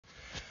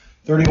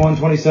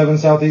3127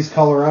 Southeast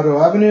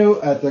Colorado Avenue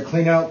at the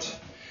cleanout.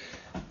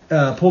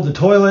 Pulled the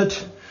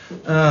toilet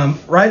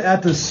right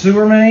at the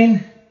sewer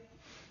main,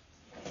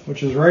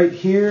 which is right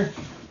here.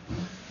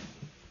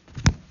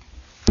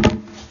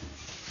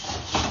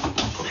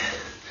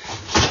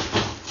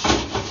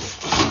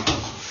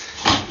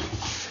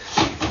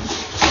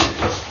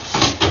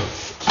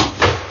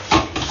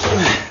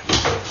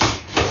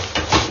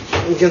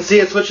 You can see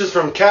it switches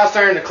from cast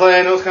iron to clay.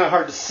 I know it's kind of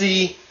hard to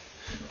see.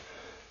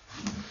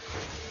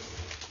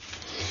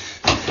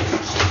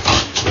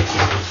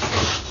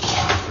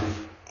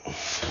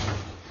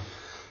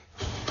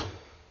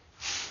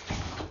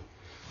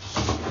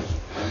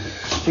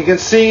 You can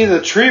see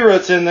the tree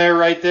roots in there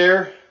right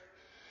there,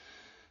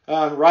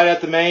 right at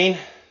the main,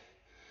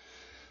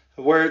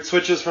 where it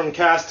switches from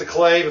cast to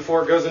clay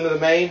before it goes into the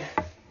main.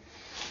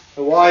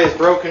 The Y is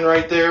broken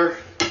right there.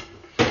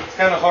 It's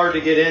kind of hard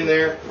to get in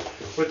there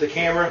with the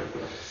camera.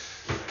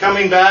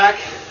 Coming back,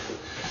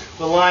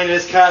 the line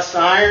is cast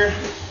iron.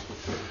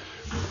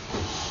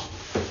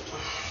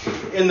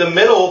 In the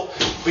middle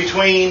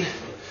between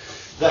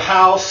the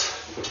house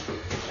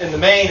and the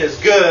main is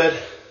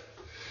good.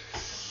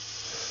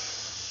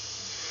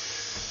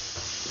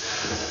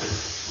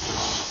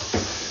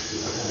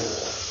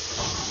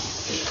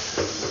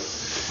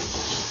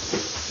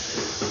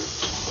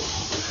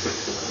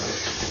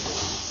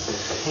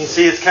 You can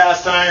see it's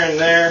cast iron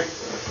there.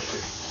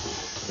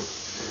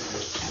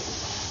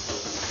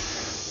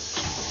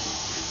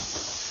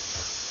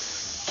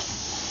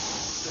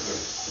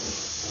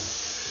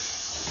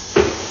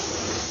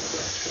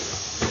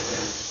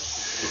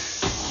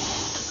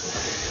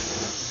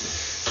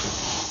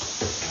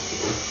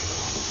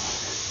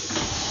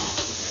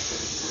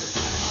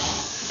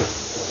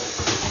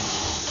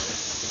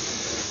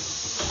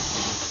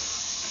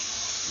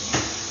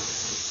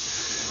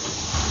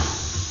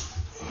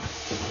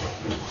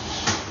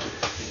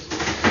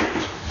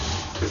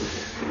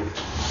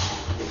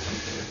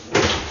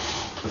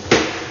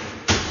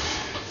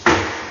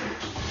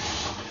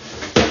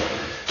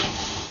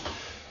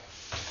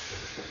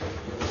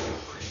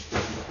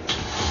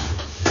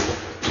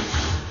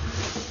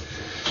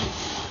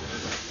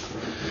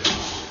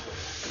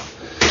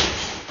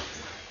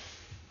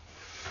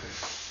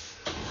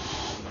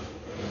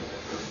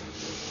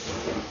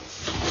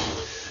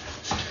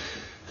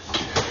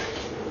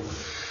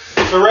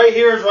 So right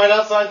here is right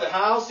outside the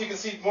house. You can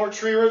see more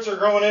tree roots are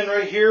growing in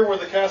right here where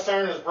the cast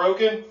iron is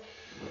broken.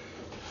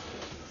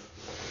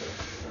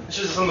 It's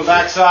just on the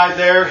back side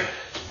there.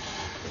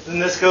 Then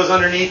this goes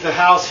underneath the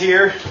house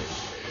here.